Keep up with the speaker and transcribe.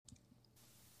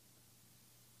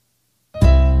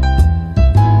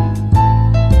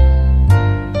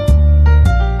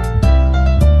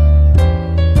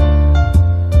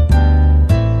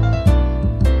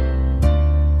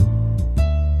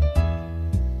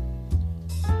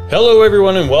Hello,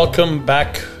 everyone, and welcome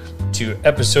back to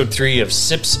episode 3 of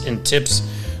Sips and Tips,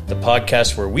 the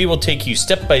podcast where we will take you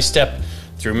step by step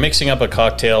through mixing up a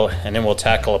cocktail, and then we'll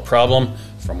tackle a problem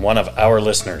from one of our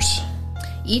listeners.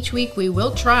 Each week, we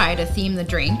will try to theme the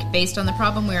drink based on the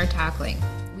problem we are tackling.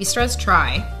 We stress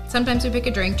try. Sometimes we pick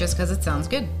a drink just because it sounds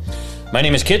good. My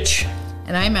name is Kitch.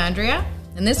 And I'm Andrea.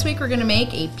 And this week, we're going to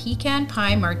make a pecan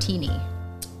pie martini.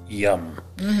 Yum.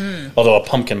 Mm-hmm. Although a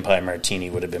pumpkin pie martini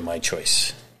would have been my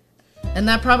choice. And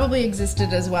that probably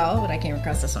existed as well, but I came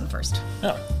across this one first.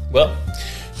 Oh, well,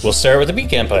 we'll start with the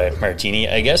pecan pie martini,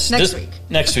 I guess.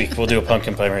 Next week, we'll do a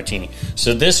pumpkin pie martini.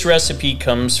 So this recipe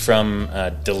comes from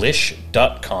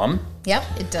delish.com. Yep,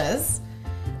 it does.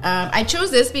 I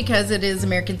chose this because it is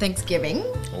American Thanksgiving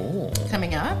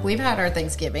coming up. We've had our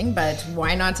Thanksgiving, but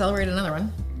why not celebrate another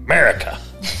one? America.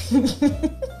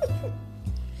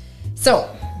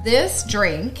 So, this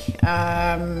drink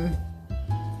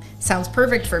sounds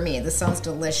perfect for me. This sounds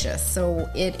delicious. So,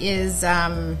 it is,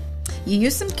 you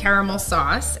use some caramel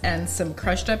sauce and some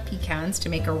crushed up pecans to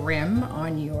make a rim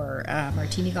on your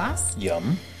martini glass.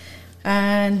 Yum.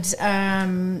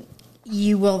 And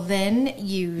you will then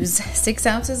use 6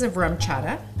 ounces of rum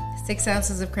chata, 6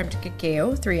 ounces of creme de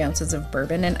cacao, 3 ounces of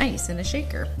bourbon, and ice in a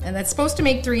shaker. And that's supposed to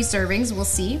make 3 servings. We'll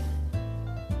see.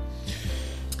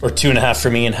 Or 2.5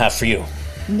 for me and half for you.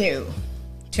 No.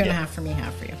 2.5 for me,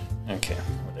 half for you. Okay,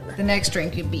 whatever. The next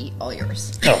drink could be all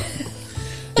yours. Oh.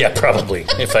 Yeah, probably.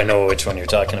 If I know which one you're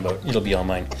talking about, it'll be all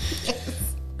mine.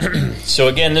 So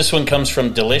again, this one comes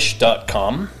from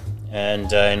delish.com,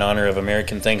 and in honor of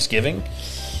American Thanksgiving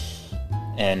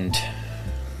and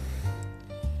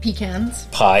pecans.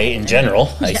 Pie in general,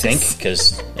 I think,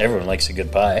 because everyone likes a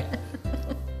good pie.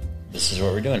 This is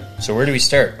what we're doing. So where do we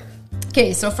start?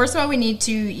 Okay, so first of all,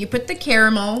 you put the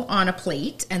caramel on a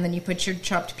plate, and then you put your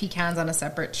chopped pecans on a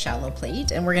separate shallow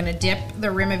plate, and we're going to dip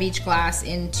the rim of each glass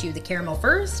into the caramel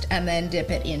first, and then dip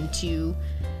it into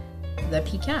the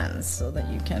pecans so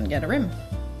that you can get a rim.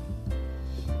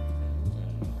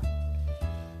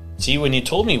 See, when you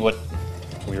told me what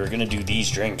we were going to do these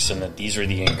drinks and that these are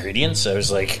the ingredients, I was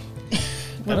like,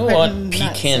 I don't want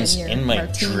pecans in my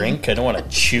drink. I don't want to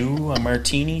chew a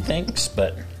martini, thanks,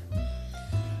 but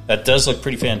that does look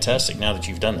pretty fantastic now that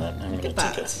you've done that. I'm going to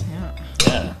take it.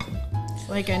 Yeah. It's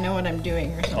like I know what I'm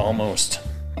doing or something. Almost.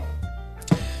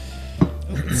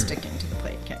 It's sticking to the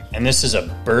plate, okay. And this is a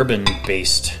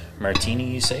bourbon-based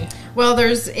martini, you say? Well,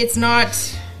 it's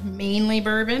not mainly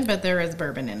bourbon, but there is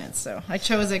bourbon in it, so I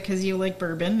chose it because you like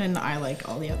bourbon and I like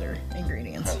all the other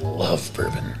ingredients. I love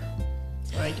bourbon.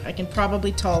 So I can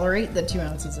probably tolerate the 2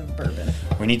 ounces of bourbon.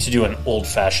 We need to do an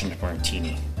old-fashioned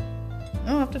martini.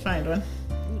 I'll have to find one.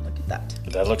 That.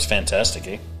 That looks fantastic,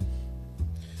 eh?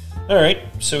 All right,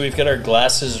 so we've got our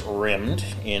glasses rimmed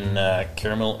in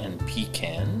caramel and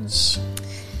pecans.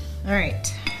 All right,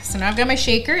 so now I've got my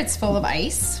shaker. It's full of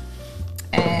ice.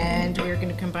 And we're going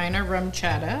to combine our rum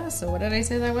chata. So what did I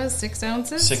say that was? 6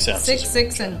 ounces? 6 ounces.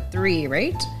 6, and 3,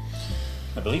 right?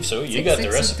 I believe so. You got the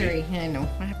recipe. 6 and 3. Yeah, I know.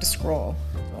 I have to scroll.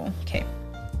 So, okay.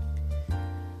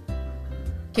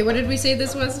 Okay, what did we say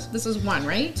this was? This was 1,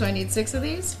 right? So I need 6 of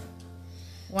these?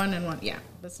 1 and 1. Yeah,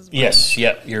 this is 1. Yes,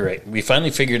 yeah, you're right. We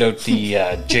finally figured out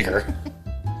the jigger.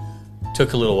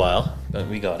 Took a little while, but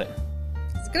we got it.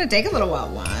 It's going to take a little while.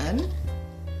 1.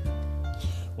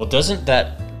 Well, doesn't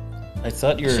that... I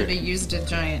thought your... Should have used a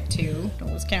giant 2.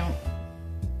 Don't lose count.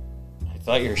 I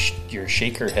thought your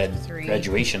shaker had 3.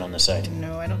 Graduation on the side.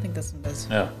 No, I don't think this one does.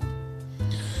 No.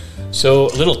 So,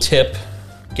 a little tip.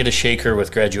 Get a shaker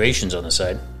with graduations on the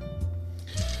side.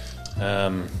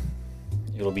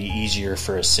 It'll be easier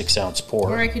for a 6-ounce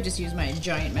pour. Or I could just use my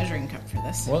giant measuring cup for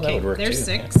this. Well, that would work there's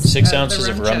too. There's 6. 6 6 ounces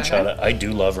of rum chata. I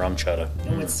do love rum chata.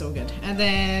 Oh, it's so good. And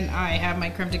then I have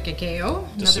my creme de cacao.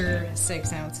 Another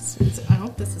 6 ounces. I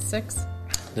hope this is 6.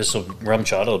 Rum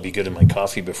chata will be good in my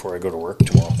coffee before I go to work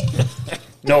tomorrow.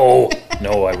 No,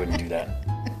 I wouldn't do that.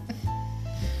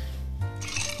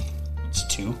 It's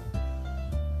 2.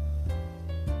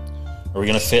 Are we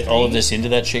going to fit all of this into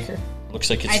that shaker? Looks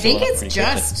like it's filling up pretty quickly. I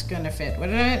think it's just going to fit. What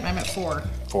did I'm at 4.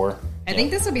 4. I think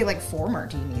this will be like 4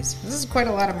 martinis. This is quite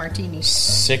a lot of martinis.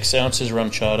 6 ounces rum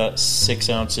chata, 6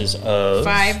 ounces of...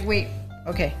 5, wait.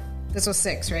 Okay. This was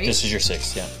 6, right? This is your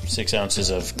 6, yeah. 6 ounces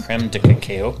of creme de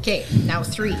cacao. Okay, now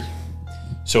 3.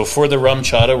 So for the rum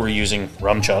chata, we're using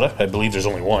rum chata. I believe there's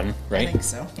only 1, right? I think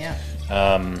so, yeah.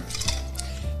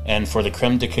 And for the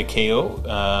creme de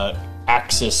cacao,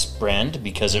 Axis brand,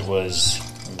 because it was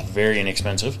very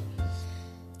inexpensive.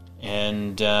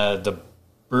 And the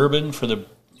bourbon for the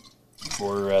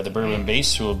bourbon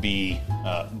base will be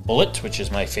Bullet, which is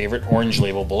my favorite, Orange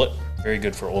Label Bullet. Very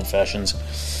good for old fashions.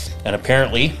 And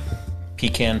apparently,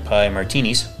 pecan pie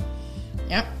martinis.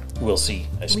 Yep. We'll see,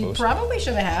 I suppose. We probably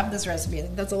should have this recipe. I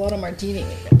think that's a lot of martini we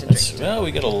got to drink. Well,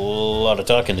 we got a lot of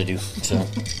talking to do. So,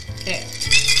 Okay.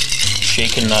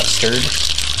 shaken, not stirred.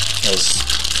 As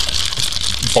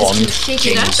Bond. Just shake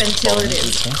it up James until Bond it is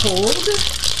would say. cold.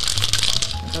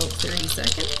 About 30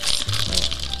 seconds.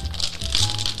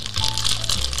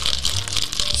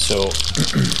 So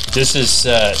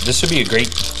this would be a great,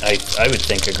 I would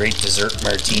think, a great dessert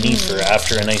martini for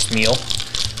after a nice meal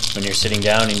when you're sitting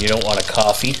down and you don't want a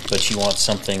coffee, but you want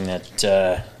something that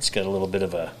it's got a little bit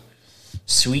of a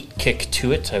sweet kick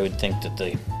to it. I would think that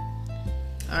they.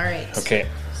 All right. Okay.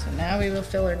 So now we will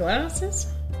fill our glasses.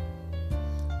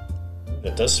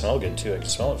 It does smell good too. I can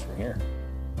smell it from here.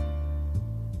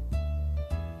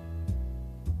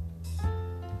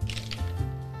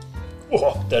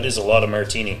 Oh, that is a lot of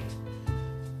martini.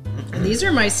 And these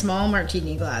are my small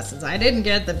martini glasses. I didn't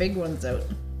get the big ones out.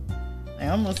 I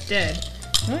almost did.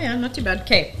 Oh yeah, not too bad.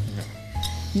 Okay.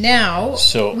 Now,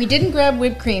 So- we didn't grab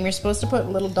whipped cream. You're supposed to put a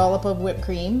little dollop of whipped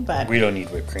cream, but We don't need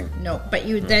whipped cream. no. But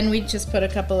then we just put a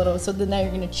couple little. So then now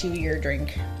you're gonna chew your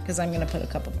drink because I'm gonna put a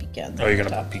couple pecans. Oh, you're going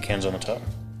to put pecans on the top?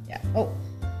 Yeah. Oh,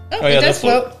 Oh, it yeah, does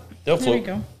float. They'll There we float.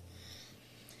 go.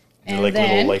 They're And like little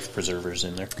then life preservers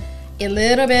in there. a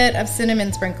little bit of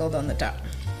cinnamon sprinkled on the top.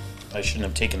 I shouldn't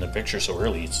have taken the picture so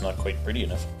early. It's not quite pretty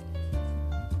enough.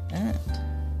 That.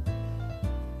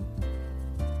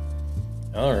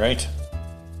 All right.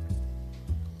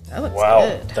 That looks Wow,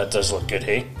 good. that does look good,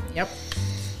 hey? Yep.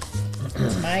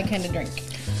 It's my kind of drink.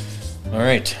 All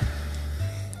right.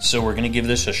 So we're going to give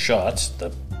this a shot.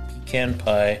 The pecan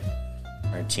pie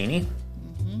martini.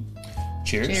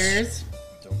 Cheers. Cheers.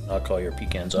 Don't knock all your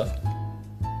pecans off.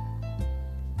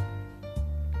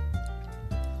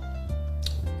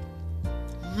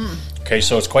 Okay,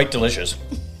 so it's quite delicious.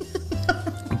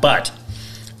 But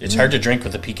it's hard to drink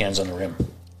with the pecans on the rim.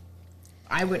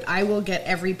 I will get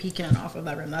every pecan off of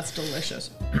that rim. That's delicious.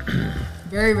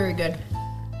 Very, very good.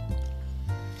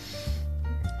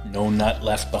 No nut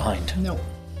left behind. No,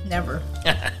 never.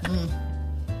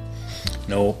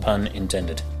 No pun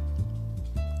intended.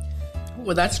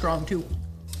 Oh, that's strong too.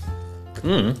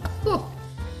 Oh,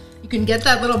 you can get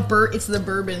that little it's the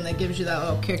bourbon that gives you that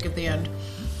little kick at the end.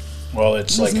 Well,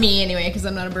 it's It's like me anyway, because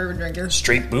I'm not a bourbon drinker.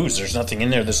 straight booze. There's nothing in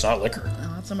there that's not liquor.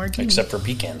 Oh, that's a martini. Except for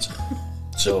pecans.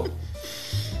 So,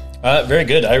 very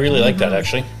good. I really like that,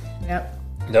 actually. Yep.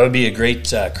 That would be a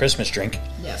great Christmas drink.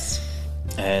 Yes.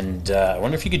 And I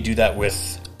wonder if you could do that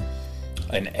with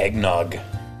an eggnog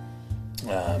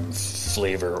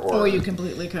flavor Oh, you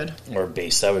completely could. or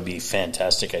base. That would be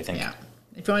fantastic, I think. Yeah.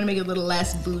 If you want to make it a little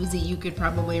less boozy, you could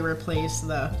probably replace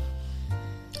the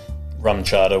Rum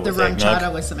chata with rum eggnog.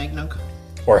 chata with some eggnog.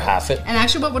 Or half it. And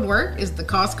actually what would work is the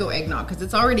Costco eggnog, because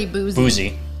it's already boozy.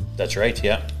 Boozy. That's right,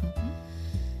 yeah.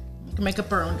 We can make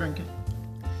up our own drink.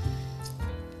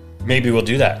 Maybe we'll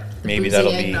do that. Maybe Boozy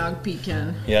that'll eggnog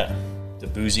pecan. be... Yeah. The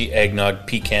boozy eggnog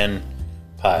pecan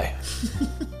pie.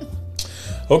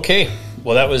 Okay.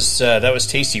 Well, that was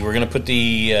tasty. We're going to put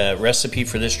the recipe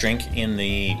for this drink in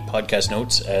the podcast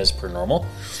notes as per normal.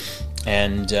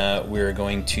 And we're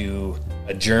going to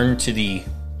adjourn to the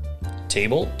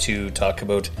table to talk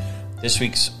about this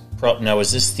week's problem. Now,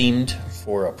 is this themed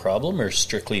for a problem or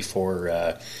strictly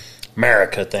for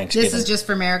America Thanksgiving? This is just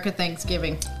for America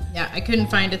Thanksgiving. Yeah, I couldn't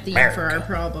find a theme for our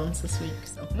problems this week.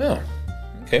 So Oh,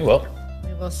 okay, well.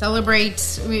 we will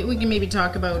celebrate. We can maybe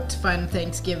talk about fun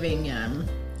Thanksgiving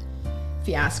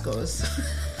fiascos.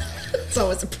 It's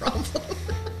always a problem.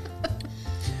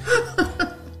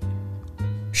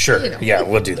 Sure. You know. Yeah,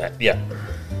 we'll do that. Yeah,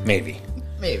 maybe.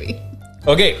 Maybe.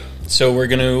 Okay, so we're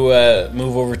going to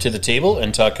move over to the table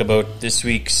and talk about this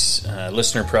week's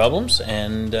listener problems,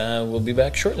 and we'll be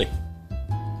back shortly.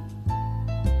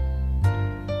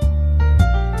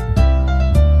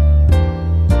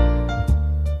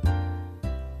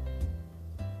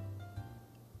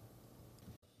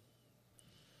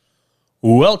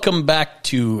 Welcome back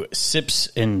to Sips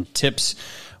and Tips.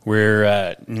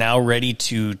 We're now ready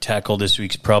to tackle this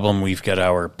week's problem. We've got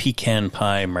our pecan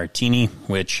pie martini,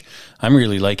 which I'm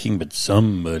really liking, but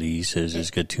somebody says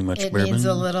it's got too much It bourbon. needs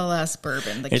a little less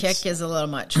bourbon. The It's- kick is a little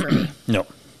much for me. No.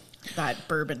 That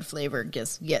bourbon flavor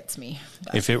gets me.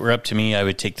 But If it were up to me, I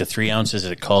would take the 3 ounces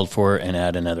that it called for and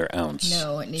add another ounce.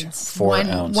 no, it needs 4 one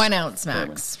ounce 1 ounce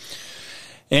max.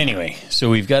 Anyway, so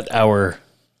we've got our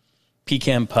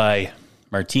pecan pie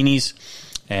martinis,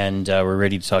 and we're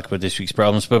ready to talk about this week's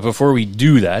problems. But before we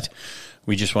do that,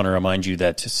 we just want to remind you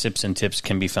that Sips and Tips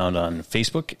can be found on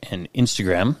Facebook and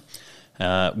Instagram.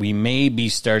 We may be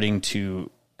starting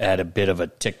to add a bit of a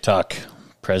TikTok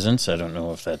presence. I don't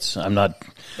know if that's... I'm not...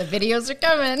 The videos are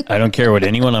coming. I don't care what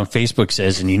anyone on Facebook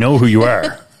says, and you know who you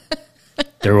are.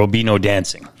 There will be no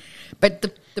dancing. But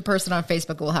the person on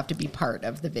Facebook will have to be part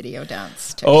of the video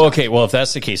dance. Oh, okay. Well, if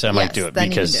that's the case, I might do it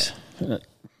because...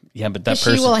 yeah, but that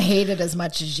person... She will hate it as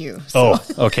much as you. So.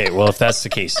 Oh, okay. Well, if that's the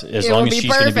case, as long as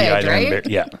she's going to be either... Right?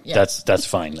 Yeah, that's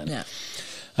fine then.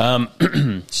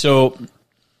 Yeah. So...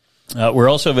 we're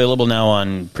also available now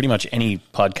on pretty much any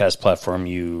podcast platform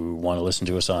you want to listen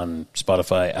to us on: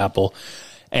 Spotify, Apple,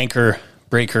 Anchor,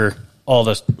 Breaker, all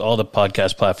the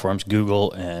podcast platforms,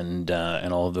 Google, and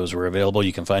all of those are available.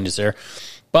 You can find us there.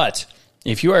 But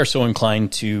if you are so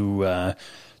inclined to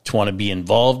want to be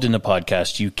involved in the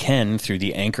podcast, you can through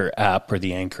the Anchor app or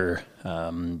the Anchor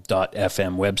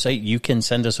 .fm website. You can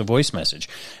send us a voice message,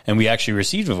 and we actually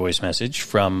received a voice message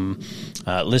from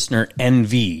listener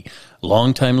NV.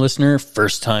 Long-time listener,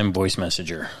 first-time voice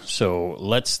messenger. So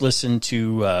let's listen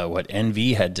to what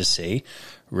NV had to say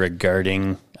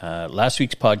regarding last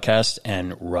week's podcast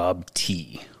and Rob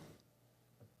T.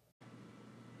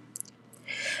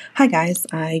 Hi, guys.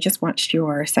 I just watched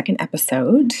your second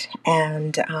episode,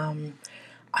 and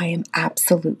I am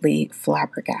absolutely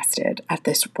flabbergasted at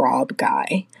this Rob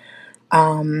guy.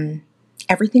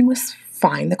 Everything was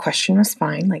fine. The question was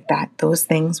fine, like that. Those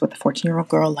things with the 14-year-old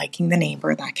girl liking the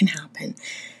neighbor, that can happen.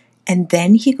 And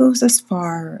then he goes as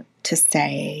far to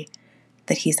say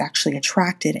that he's actually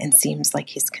attracted and seems like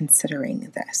he's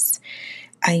considering this.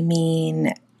 I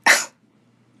mean,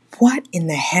 what in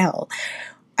the hell?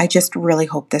 I just really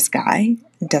hope this guy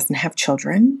doesn't have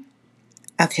children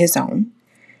of his own.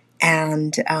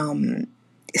 And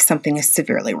something is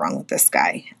severely wrong with this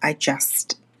guy. I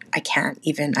can't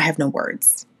even, I have no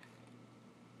words.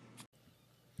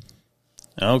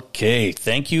 Okay,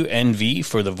 thank you, NV,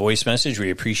 for the voice message. We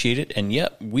appreciate it. And yeah,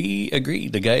 we agree.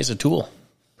 The guy's a tool,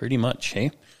 pretty much, hey?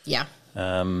 Yeah,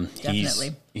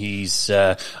 definitely. He's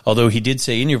although he did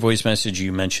say in your voice message,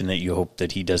 you mentioned that you hope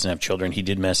that he doesn't have children. He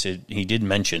did mention,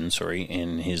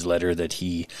 in his letter that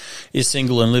he is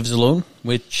single and lives alone,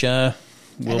 which I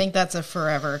think that's a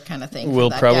forever kind of thing.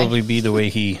 Will probably be the way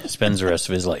he spends the rest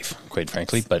of his life, quite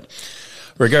frankly. But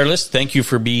regardless, thank you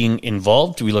for being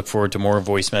involved. We look forward to more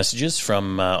voice messages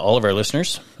from all of our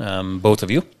listeners, both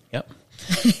of you. Yep.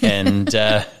 And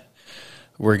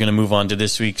we're going to move on to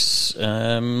this week's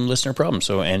listener problem.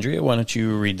 So, Andrea, why don't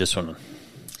you read this one?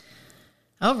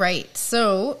 All right.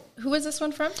 So, who is this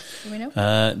one from? Do we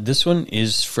know? This one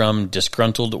is from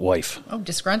Disgruntled Wife. Oh,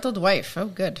 Disgruntled Wife. Oh,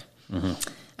 good.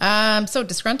 Mm-hmm. So,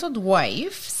 Disgruntled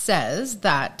Wife says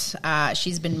that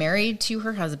she's been married to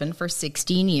her husband for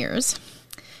 16 years.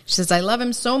 She says, I love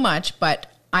him so much,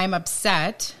 but I'm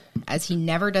upset as he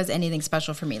never does anything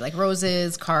special for me, like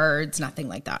roses, cards, nothing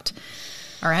like that.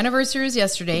 Our anniversary was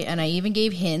yesterday, and I even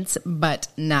gave hints, but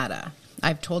nada.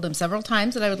 I've told him several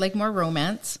times that I would like more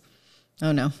romance.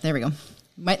 Oh, no. There we go.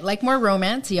 Might like more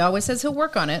romance. He always says he'll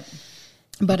work on it,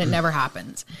 but it never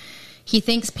happens. He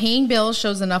thinks paying bills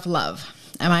shows enough love.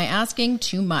 Am I asking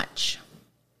too much?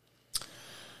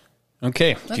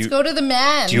 Okay. Let's go to the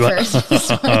man first.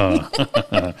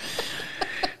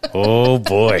 Oh,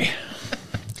 boy.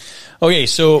 Okay,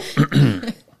 so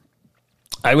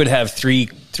I would have three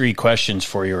questions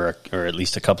for you, or at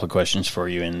least a couple of questions for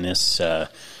you in this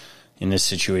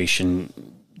situation,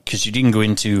 because you didn't go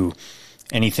into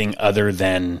anything other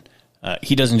than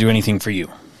he doesn't do anything for you.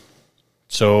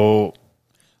 So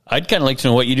I'd kind of like to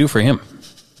know what you do for him,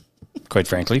 quite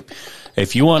frankly.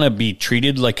 If you want to be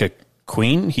treated like a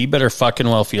queen, he better fucking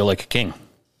well feel like a king.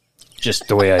 Just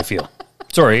the way I feel.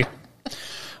 Sorry.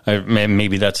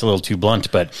 Maybe that's a little too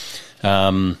blunt, but...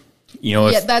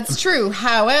 yeah, that's true.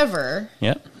 However,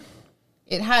 yeah,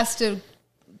 it has to,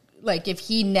 like, if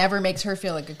he never makes her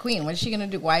feel like a queen, what is she going to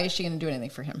do? Why is she going to do anything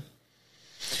for him?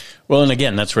 Well, and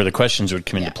again, that's where the questions would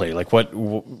come into play. Like,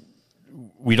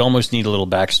 we'd almost need a little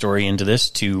backstory into this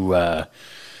to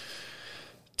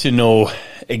know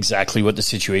exactly what the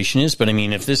situation is. But I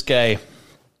mean, if this guy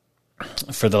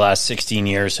for the last 16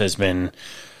 years has been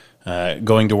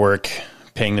going to work,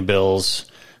 paying the bills,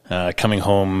 coming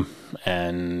home,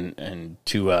 and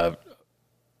to a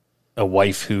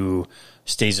wife who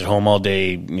stays at home all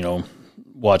day,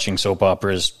 watching soap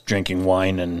operas, drinking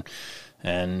wine,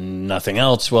 and nothing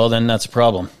else, well, then that's a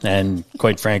problem. And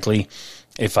quite frankly,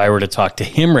 if I were to talk to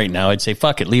him right now, I'd say,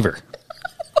 fuck it, leave her.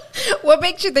 What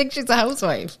makes you think she's a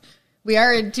housewife? We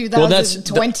are in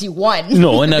 2021.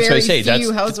 No, and that's what I say.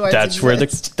 That's where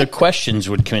the questions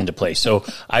would come into play. So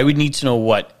I would need to know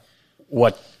what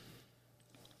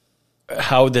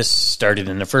how this started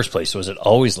in the first place. Was it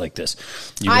always like this?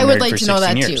 I would like to know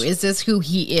that too. Is this who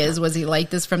he is? Was he like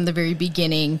this from the very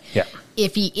beginning? Yeah.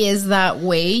 If he is that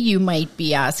way, you might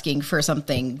be asking for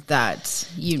something that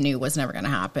you knew was never going to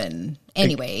happen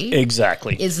anyway.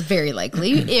 Exactly. Is very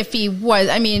likely. If he was,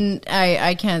 I mean,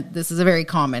 I can't, this is a very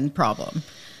common problem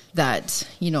that,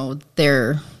 you know,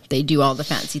 they do all the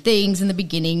fancy things in the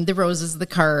beginning, the roses, the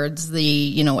cards, the,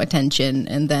 you know, attention,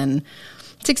 and then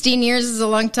 16 years is a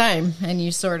long time, and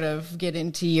you sort of get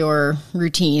into your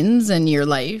routines and your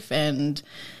life, and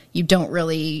you don't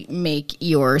really make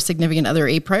your significant other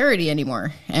a priority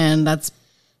anymore. And that's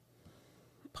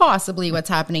possibly what's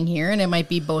happening here, and it might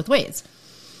be both ways.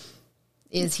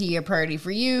 Is he a priority for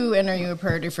you, and are you a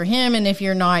priority for him? And if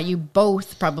you're not, you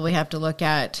both probably have to look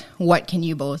at what can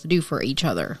you both do for each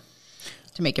other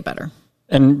to make it better.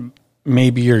 And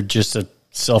maybe you're just a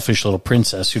selfish little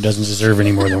princess who doesn't deserve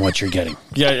any more than what you're getting.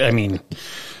 Yeah, I mean,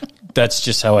 that's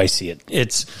just how I see it.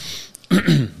 It's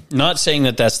not saying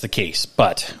that that's the case,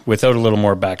 but without a little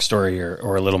more backstory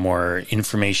or a little more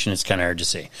information, it's kind of hard to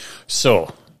say.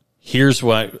 So here's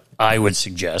what I would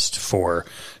suggest for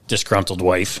disgruntled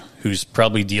wife who's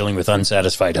probably dealing with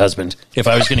unsatisfied husband. If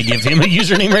I was going to give him a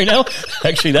username right now,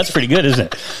 actually, that's pretty good,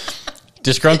 isn't it?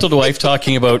 Disgruntled wife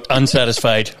talking about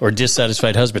unsatisfied or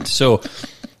dissatisfied husband. So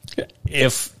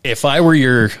if I were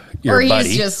your or buddy,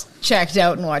 he's just checked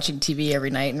out and watching TV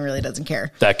every night and really doesn't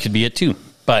care. That could be it too.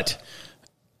 But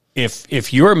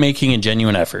if you're making a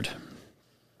genuine effort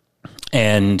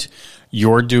and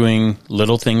you're doing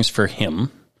little things for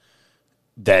him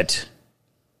that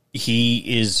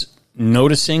he is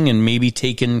noticing and maybe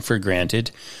taken for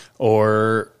granted,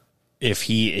 or if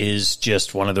he is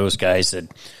just one of those guys that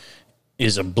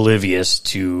is oblivious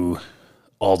to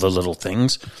all the little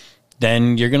things,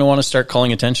 then you're going to want to start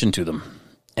calling attention to them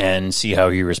and see how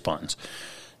he responds.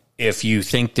 If you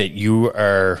think that you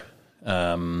are,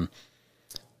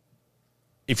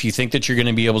 if you think that you're going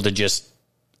to be able to just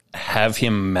have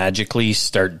him magically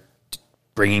start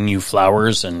bringing you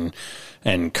flowers and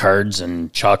cards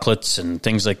and chocolates and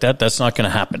things like that, that's not going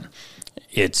to happen.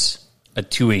 It's a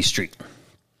two-way street.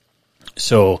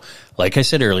 So, like I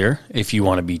said earlier, if you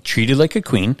want to be treated like a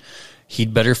queen,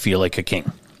 he'd better feel like a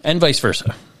king, and vice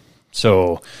versa.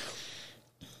 So,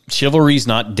 chivalry's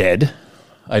not dead,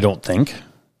 I don't think.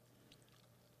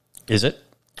 Is it?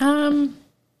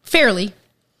 Fairly.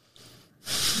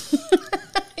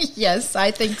 Yes,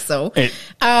 I think so.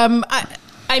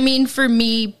 I mean, for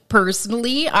me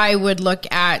personally, I would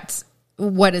look at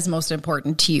what is most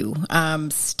important to you.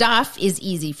 Stuff is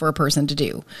easy for a person to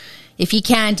do. If he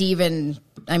can't even,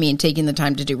 I mean, taking the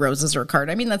time to do roses or a card,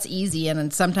 I mean, that's easy. And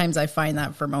then sometimes I find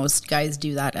that for most guys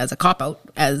do that as a cop-out,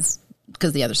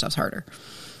 because the other stuff's harder.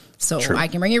 So True. I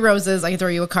can bring you roses, I can throw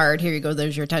you a card, here you go,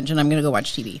 there's your attention, I'm going to go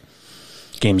watch TV.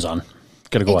 Game's on.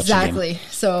 Gotta go watch the game. Exactly.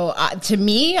 So to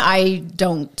me, I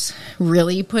don't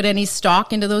really put any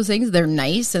stock into those things. They're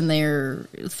nice and they're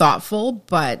thoughtful,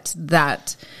 but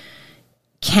that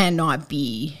cannot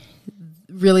be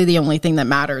really the only thing that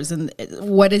matters. And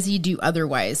what does he do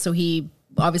otherwise? So he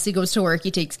obviously goes to work,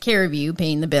 he takes care of you,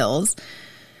 paying the bills.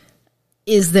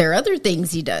 Is there other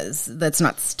things he does that's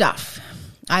not stuff?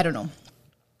 I don't know.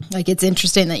 Like, it's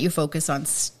interesting that you focus on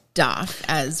stuff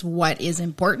as what is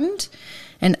important.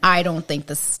 And I don't think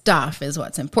the stuff is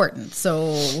what's important.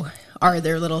 So are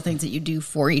there little things that you do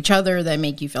for each other that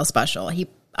make you feel special?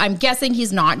 I'm guessing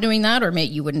he's not doing that, or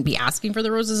you wouldn't be asking for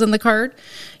the roses and the card.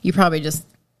 You probably just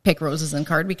pick roses and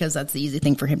card because that's the easy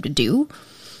thing for him to do.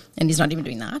 And he's not even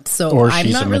doing that. So or I'm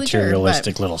she's not a really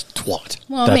materialistic sure, little twat.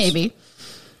 Well, maybe.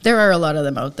 There are a lot of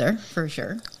them out there, for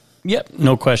sure. Yep,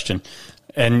 no question.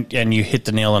 And you hit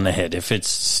the nail on the head. If it's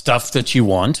stuff that you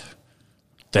want,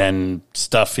 then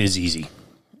stuff is easy.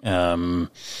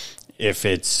 If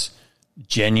it's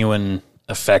genuine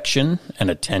affection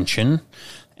and attention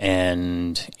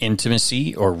and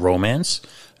intimacy or romance,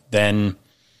 then,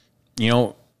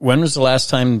 when was the last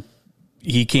time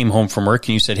he came home from work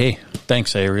and you said, hey,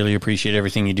 thanks, I really appreciate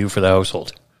everything you do for the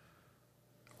household?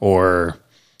 Or,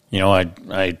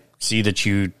 I see that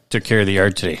you took care of the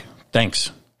yard today.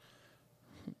 Thanks.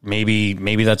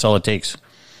 Maybe that's all it takes.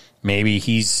 Maybe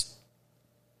he's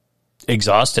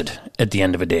exhausted at the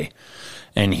end of a day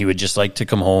and he would just like to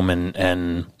come home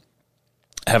and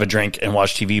have a drink and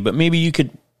watch TV, but maybe you could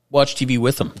watch TV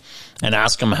with him and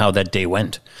ask him how that day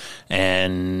went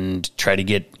and try to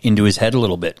get into his head a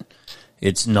little bit.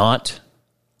 It's not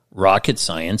rocket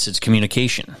science, it's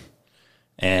communication.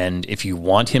 And if you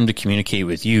want him to communicate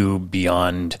with you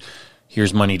beyond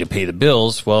here's money to pay the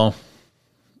bills, well,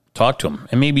 talk to him.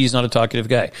 And maybe he's not a talkative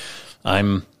guy.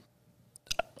 I'm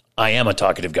I am a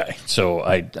talkative guy, so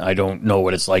I don't know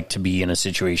what it's like to be in a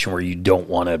situation where you don't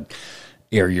want to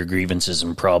air your grievances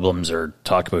and problems or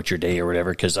talk about your day or whatever,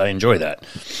 because I enjoy that.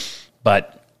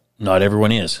 But not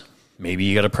everyone is. Maybe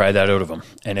you got to pry that out of them.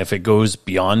 And if it goes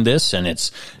beyond this and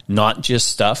it's not just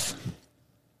stuff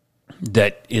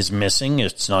that is missing,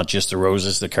 it's not just the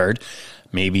roses, the card,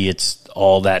 maybe it's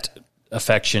all that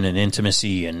affection and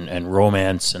intimacy and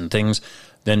romance and things,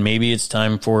 then maybe it's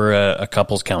time for a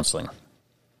couples counseling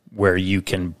where you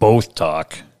can both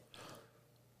talk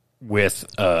with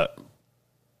a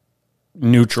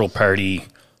neutral party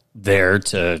there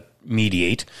to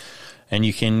mediate, and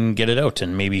you can get it out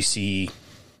and maybe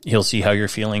he'll see how you're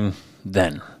feeling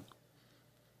then.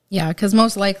 Yeah, because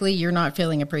most likely you're not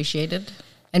feeling appreciated,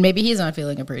 and maybe he's not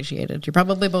feeling appreciated. You're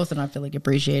probably both not feeling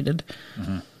appreciated.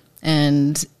 Mm-hmm.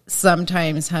 And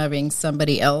sometimes having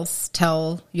somebody else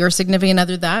tell your significant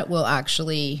other that will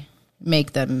actually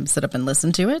make them sit up and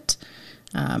listen to it.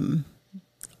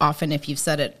 Often if you've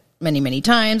said it many, many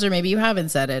times, or maybe you haven't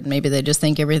said it, maybe they just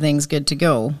think everything's good to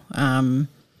go.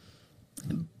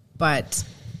 But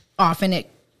often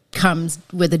it comes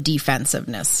with a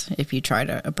defensiveness if you try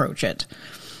to approach it.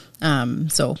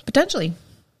 So potentially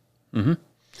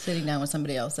sitting down with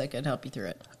somebody else that could help you through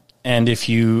it. And if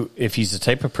he's the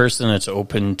type of person that's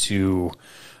open to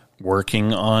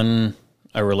working on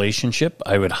a relationship,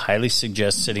 I would highly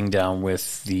suggest sitting down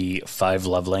with the 5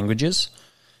 love languages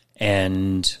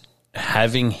and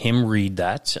having him read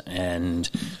that and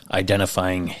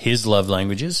identifying his love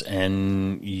languages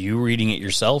and you reading it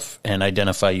yourself and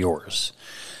identify yours.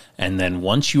 And then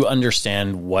once you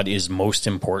understand what is most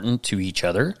important to each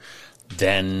other,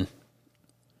 then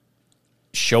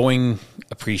showing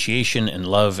appreciation and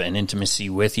love and intimacy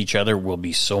with each other will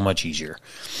be so much easier.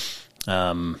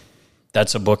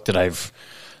 That's a book that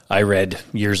I read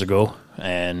years ago,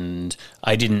 and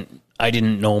I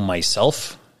didn't know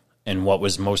myself and what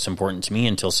was most important to me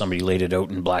until somebody laid it out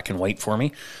in black and white for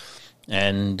me.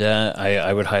 And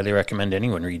I would highly recommend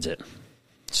anyone reads it.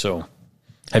 So,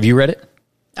 have you read it?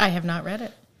 I have not read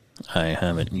it. I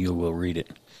haven't. You will read it.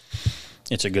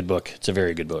 It's a good book. It's a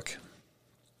very good book.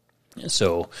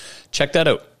 So check that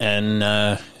out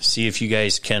and see if you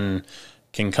guys can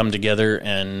come together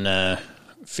and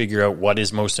figure out what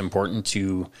is most important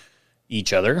to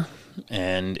each other.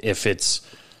 And if it's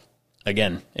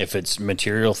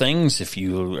material things, if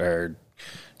you are,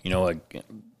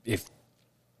 if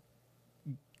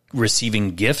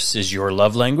receiving gifts is your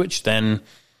love language, then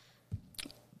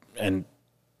and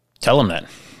tell them that.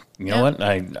 You know what?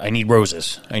 I need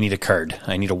roses. I need a card.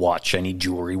 I need a watch. I need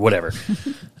jewelry, whatever.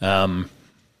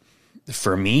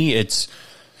 For me, it's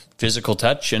physical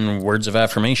touch and words of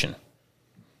affirmation.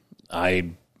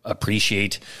 I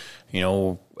appreciate,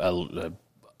 holding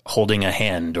a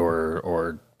hand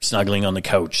or snuggling on the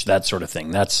couch, that sort of thing.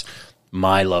 That's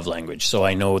my love language. So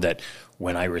I know that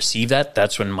when I receive that,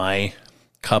 that's when my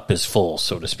cup is full,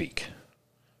 so to speak.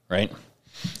 Right?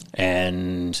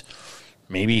 And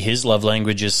maybe his love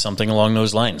language is something along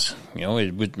those lines.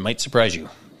 It might surprise you.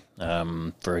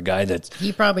 For a guy that...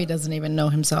 He probably doesn't even know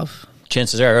himself.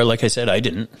 Chances are, like I said, I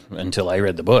didn't until I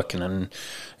read the book. And then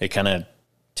it kind of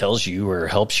tells you or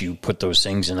helps you put those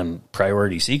things in a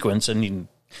priority sequence. And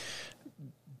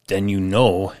then you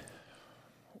know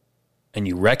and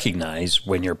you recognize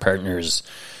when your partner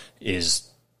is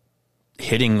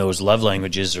hitting those love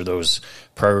languages or those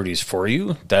priorities for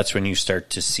you. That's when you start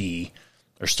to see...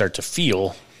 or start to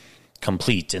feel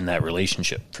complete in that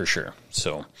relationship, for sure.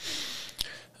 So,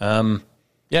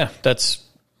 that's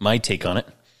my take on it.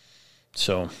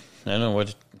 So, I don't know,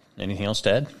 anything else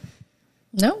to add?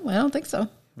 No, I don't think so.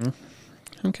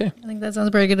 Okay. I think that sounds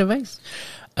pretty good advice.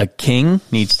 A king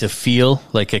needs to feel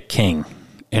like a king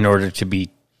in order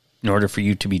for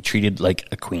you to be treated like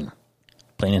a queen.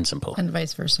 Plain and simple. And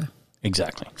vice versa.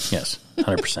 Exactly. Yes,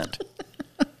 100%.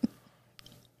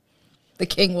 The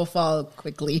king will fall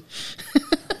quickly.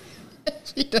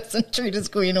 He doesn't treat his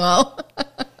queen well.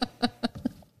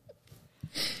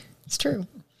 It's true.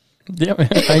 Yeah,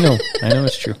 I know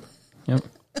it's true. Yep.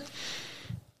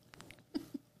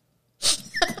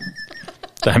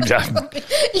 I'm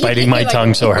biting my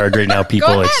tongue so hard right now, people.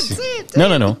 Go ahead, say it.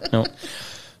 No.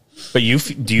 But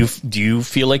do you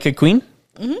feel like a queen?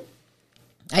 Mm-hmm.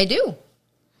 I do.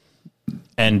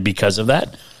 And because of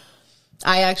that,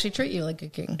 I actually treat you like a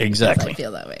king. Exactly. I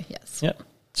feel that way, yes. Yep.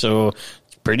 So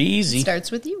it's pretty easy. It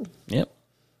starts with you. Yep.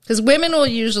 Because women will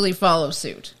usually follow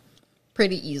suit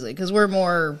pretty easily because we're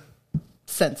more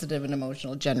sensitive and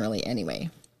emotional generally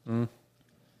anyway. Mm.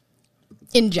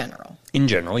 In general. In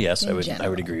general, yes. I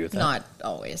would agree with that. Not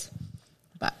always.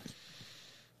 But.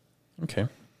 Okay.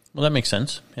 Well, that makes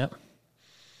sense. Yep.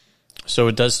 So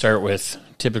it does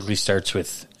typically starts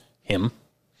with him.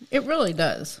 It really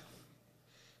does.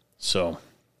 So,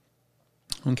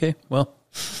 okay, well.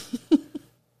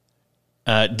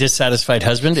 Dissatisfied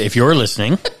husband, if you're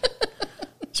listening,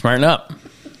 smarten up.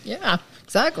 Yeah,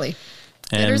 exactly.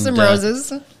 Get her And, some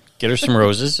roses. Get her some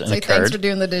roses and Say a card. thanks for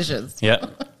doing the dishes. Yeah.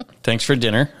 Thanks for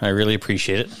dinner. I really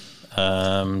appreciate it.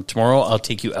 Tomorrow I'll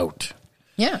take you out.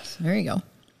 Yes, there you go.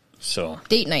 So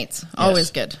Date nights, always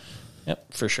good.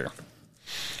 Yep, for sure.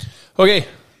 Okay.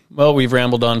 Well, we've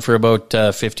rambled on for about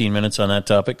 15 minutes on that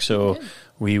topic, so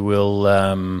we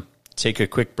will take a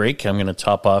quick break. I'm going to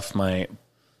top off my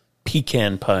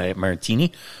Pecan Pie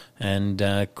martini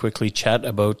and quickly chat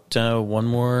about one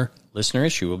more listener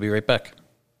issue. We'll be right back.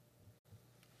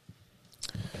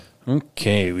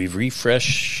 Okay, we've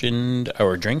refreshened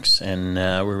our drinks and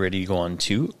we're ready to go on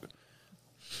to...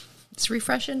 Is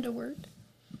refreshing a word?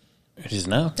 It is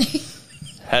now.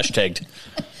 Hashtagged.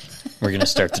 We're going to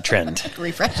start the trend.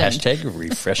 Refreshing. Hashtag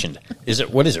refreshened.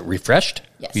 What is it? Refreshed?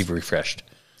 Yes. We've refreshed.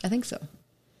 I think so.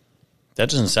 That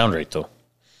doesn't sound right, though.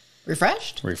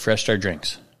 Refreshed? Refreshed our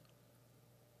drinks.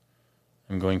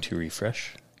 I'm going to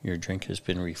refresh. Your drink has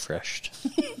been refreshed.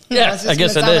 Yeah, I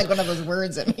guess I did. Like one of those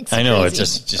words that makes I know, crazy.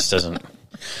 it just doesn't.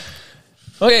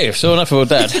 Okay, so enough about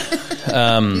that.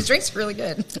 These drinks are really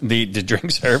good. The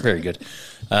drinks are very good.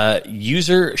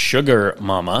 User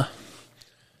Sugarmamma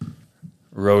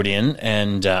wrote in,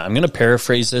 and I'm going to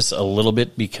paraphrase this a little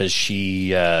bit because she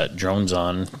drones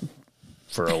on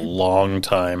for a long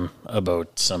time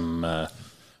about some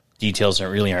details that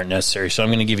really aren't necessary. So I'm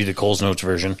going to give you the Coles Notes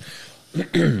version.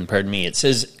 Pardon me. It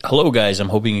says, "Hello, guys. I'm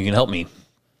hoping you can help me.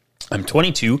 I'm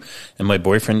 22, and my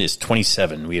boyfriend is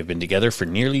 27. We have been together for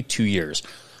nearly 2 years.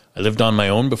 I lived on my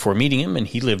own before meeting him, and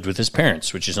he lived with his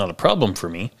parents, which is not a problem for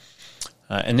me.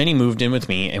 And then he moved in with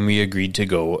me, and we agreed to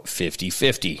go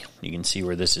 50-50. You can see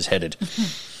where this is headed.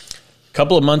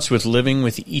 Couple of months with living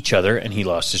with each other, and he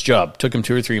lost his job. Took him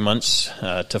 2 or 3 months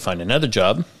to find another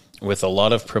job, with a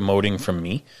lot of promoting from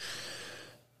me.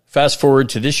 Fast forward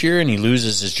to this year, and he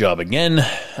loses his job again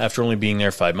after only being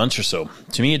there 5 months or so.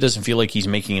 To me, it doesn't feel like he's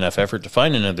making enough effort to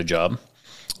find another job.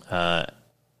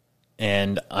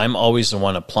 And I'm always the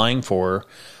one applying for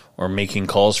or making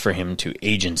calls for him to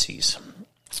agencies.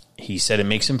 He said it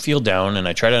makes him feel down, and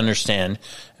I try to understand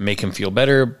and make him feel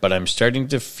better, but I'm starting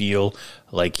to feel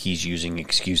like he's using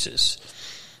excuses.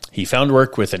 He found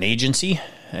work with an agency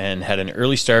and had an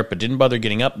early start, but didn't bother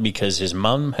getting up because his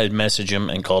mom had messaged him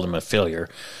and called him a failure,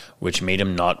 which made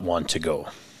him not want to go.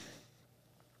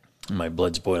 My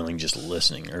blood's boiling just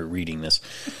listening or reading this.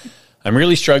 I'm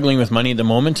really struggling with money at the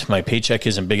moment. My paycheck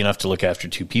isn't big enough to look after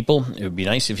 2 people. It would be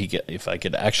nice if I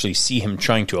could actually see him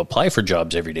trying to apply for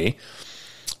jobs every day.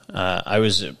 I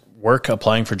was at work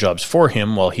applying for jobs for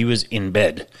him while he was in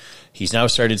bed. He's now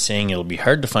started saying it'll be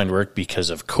hard to find work because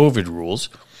of COVID rules.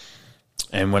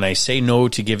 And when I say no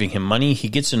to giving him money, he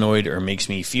gets annoyed or makes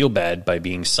me feel bad by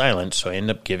being silent, so I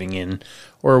end up giving in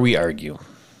or we argue.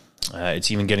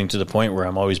 It's even getting to the point where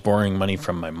I'm always borrowing money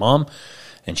from my mom,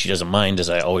 and she doesn't mind as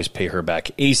I always pay her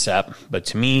back ASAP. But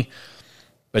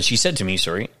she said to me,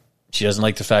 she doesn't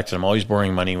like the fact that I'm always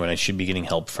borrowing money when I should be getting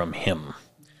help from him.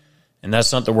 And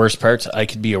that's not the worst part. I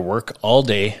could be at work all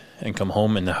day and come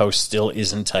home and the house still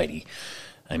isn't tidy.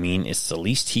 I mean, it's the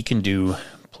least he can do.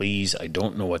 Please, I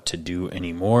don't know what to do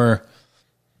anymore.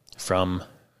 From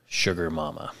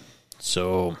Sugarmamma.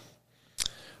 So,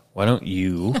 why don't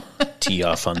you tee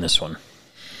off on this one?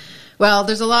 Well,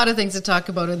 there's a lot of things to talk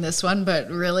about in this one,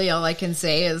 but really all I can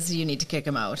say is you need to kick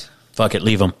him out. Fuck it,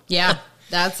 leave him. Yeah,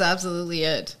 that's absolutely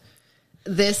it.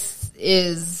 This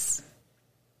is,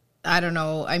 I don't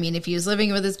know. I mean, if he was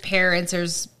living with his parents,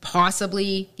 he's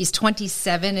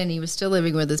 27 and he was still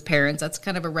living with his parents. That's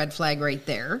kind of a red flag right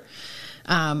there.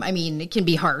 I mean, it can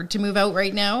be hard to move out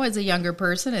right now as a younger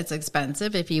person. It's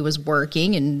expensive. If he was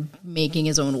working and making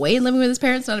his own way and living with his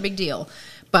parents, not a big deal.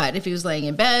 But if he was laying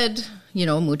in bed,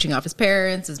 mooching off his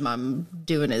parents, his mom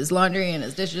doing his laundry and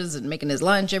his dishes and making his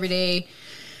lunch every day,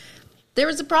 there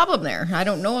was a problem there. I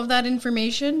don't know of that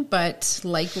information, but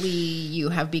likely you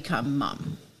have become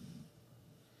mom.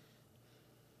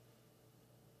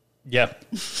 Yeah,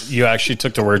 you actually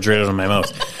took the words right out of my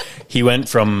mouth. He went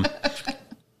from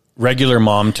regular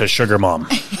mom to sugar mom.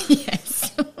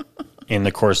 Yes. In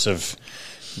the course of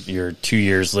your 2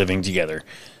 years living together.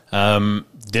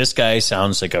 This guy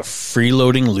sounds like a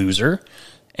freeloading loser.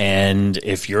 And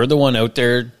if you're the one out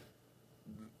there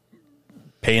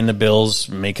paying the bills,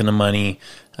 making the money,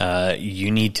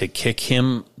 you need to kick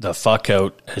him the fuck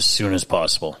out as soon as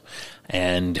possible.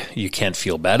 And you can't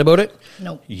feel bad about it.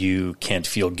 Nope. You can't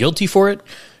feel guilty for it.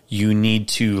 You need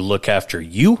to look after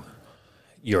you.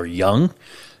 you're young,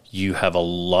 you have a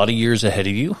lot of years ahead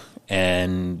of you,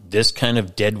 and this kind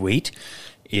of dead weight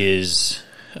is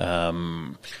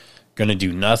going to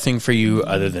do nothing for you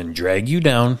other than drag you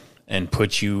down and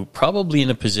put you probably in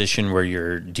a position where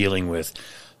you're dealing with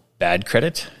bad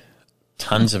credit,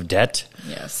 tons of debt,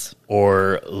 yes,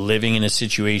 or living in a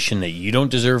situation that you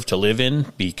don't deserve to live in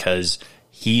because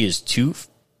he is too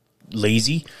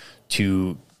lazy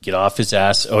to get off his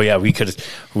ass. Oh yeah, we could.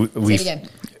 We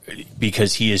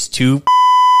because he is too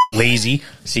lazy.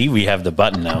 See, we have the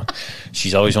button now.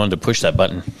 She's always wanted to push that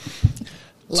button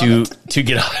to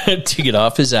get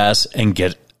off his ass and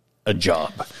get a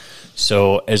job.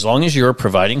 So as long as you're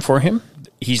providing for him,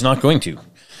 he's not going to.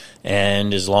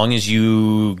 And as long as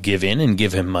you give in and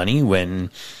give him money when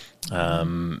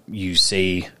you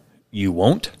say you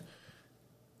won't,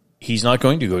 he's not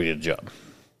going to go get a job.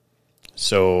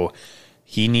 So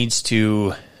he needs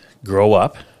to grow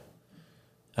up,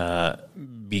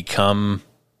 become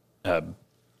a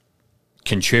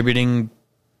contributing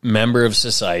member of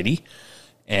society,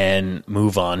 and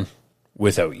move on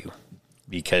without you,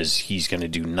 because he's going to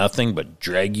do nothing but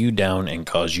drag you down and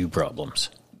cause you problems.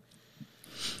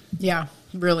 Yeah,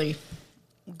 really.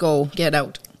 Go, get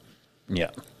out.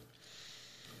 Yeah.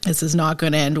 This is not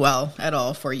going to end well at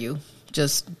all for you.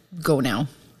 Just go now.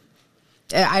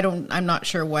 I'm not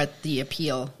sure what the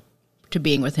appeal to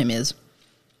being with him is.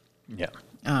 Yeah.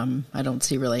 I don't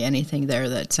see really anything there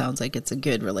that sounds like it's a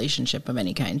good relationship of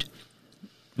any kind.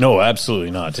 No,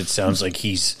 absolutely not. It sounds like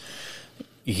he's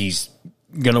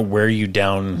going to wear you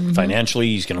down financially.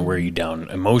 He's going to wear you down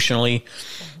emotionally.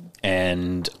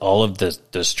 And all of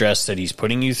the stress that he's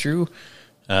putting you through,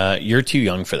 you're too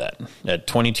young for that. At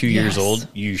 22 years old,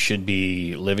 you should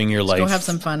be living your life. Go have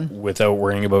some fun without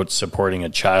worrying about supporting a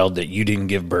child that you didn't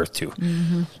give birth to.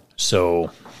 Mm-hmm.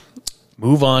 So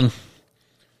move on.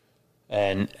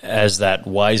 And as that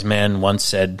wise man once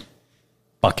said,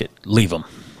 "Buck it, leave him."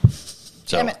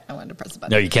 So, damn it, I wanted to press the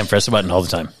button. No, you can't press the button all the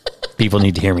time. People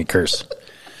need to hear me curse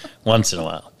once in a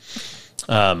while.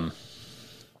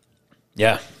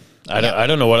 Yeah. I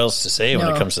don't know what else to say when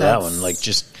it comes to that one. Like,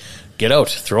 just get out,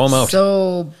 throw him out.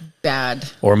 So bad.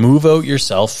 Or move out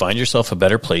yourself, find yourself a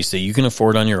better place that you can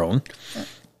afford on your own,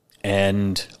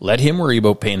 and let him worry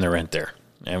about paying the rent there.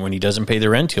 And when he doesn't pay the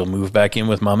rent, he'll move back in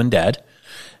with mom and dad,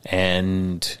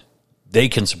 and they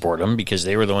can support him because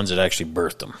they were the ones that actually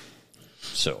birthed him.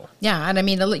 So yeah, and I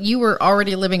mean, you were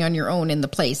already living on your own in the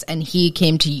place, and he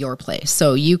came to your place.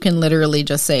 So you can literally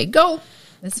just say, "Go,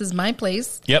 this is my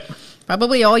place." Yep.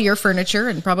 Probably all your furniture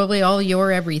and probably all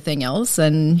your everything else,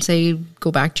 and say, "Go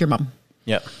back to your mom."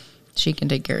 Yep. She can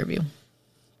take care of you.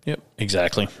 Yep,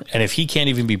 exactly. And if he can't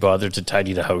even be bothered to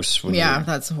tidy the house when you're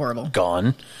that's horrible.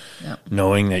 Gone,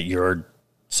 knowing that you're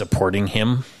supporting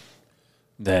him,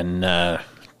 then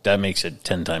that makes it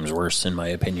 10 times worse, in my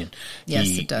opinion.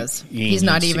 Yes, it does. He's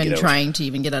not even trying to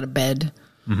even get out of bed.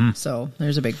 Mm-hmm. So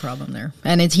there's a big problem there.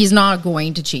 And he's not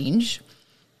going to change.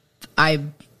 I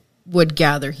would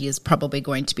gather he is probably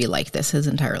going to be like this his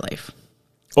entire life.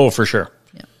 Oh, for sure.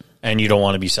 Yeah. And you don't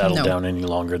want to be saddled down any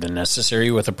longer than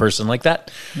necessary with a person like that.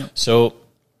 No. So,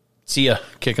 see ya.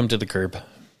 Kick him to the curb.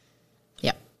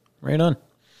 Yeah. Right on.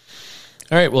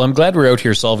 All right. Well, I'm glad we're out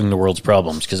here solving the world's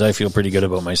problems, because I feel pretty good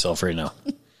about myself right now.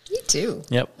 Me too.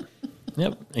 Yep,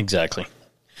 exactly.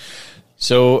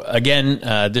 So, again,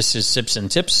 this is Sips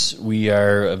and Tips. We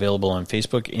are available on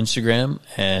Facebook, Instagram,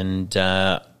 and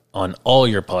on all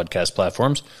your podcast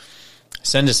platforms.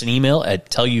 Send us an email at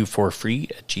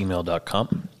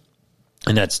tellyou4free@gmail.com.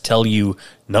 And that's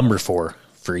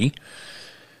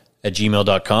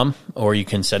tellyou4free@gmail.com. Or you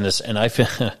can send us, and I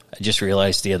just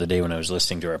realized the other day when I was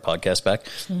listening to our podcast back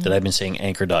that I've been saying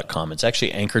anchor.com. It's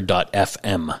actually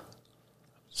anchor.fm.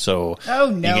 So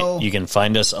you can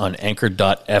find us on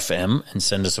anchor.fm and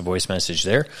send us a voice message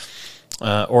there.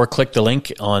 Or click the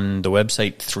link on the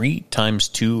website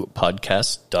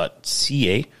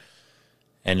 3x2podcast.ca,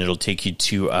 and it'll take you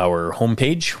to our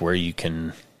homepage where you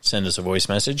can send us a voice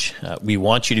message. We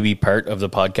want you to be part of the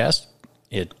podcast.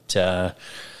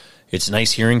 It's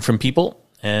nice hearing from people.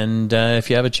 And if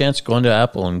you have a chance, go onto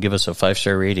Apple and give us a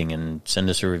 5-star rating and send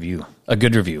us a review, a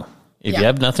good review. If you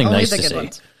have nothing nice to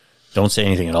say, don't say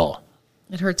anything at all.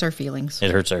 It hurts our feelings.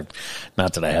 It hurts our,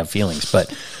 not that I have feelings,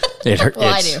 but it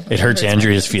hurts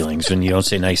Andrea's feelings when you don't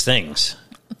say nice things.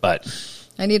 But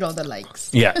I need all the likes.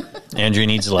 Yeah, Andrea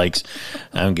needs the likes.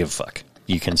 I don't give a fuck.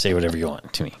 You can say whatever you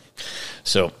want to me.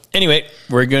 So anyway,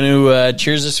 we're going to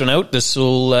cheers this one out. This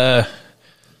will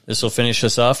finish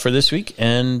us off for this week,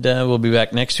 and we'll be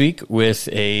back next week with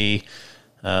an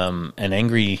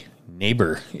angry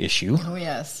neighbor issue. Oh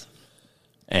yes.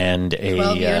 and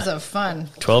 12 years of fun.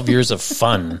 12 years of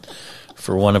fun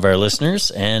for one of our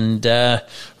listeners, and we're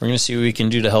going to see what we can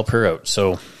do to help her out.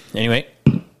 So anyway,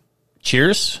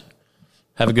 cheers.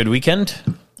 Have a good weekend.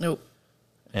 Nope.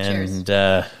 And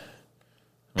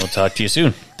we'll talk to you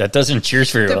soon. That doesn't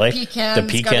cheers very well. The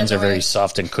pecans are very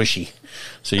soft and cushy,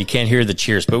 so you can't hear the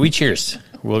cheers, but we cheers.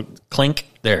 We'll clink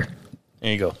there.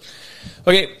 There you go.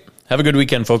 Okay, have a good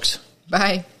weekend, folks.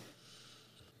 Bye.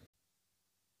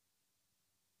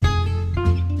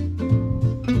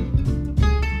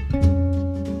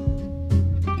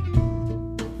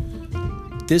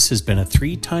 This has been a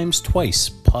 3 Times Twice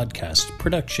podcast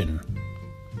production.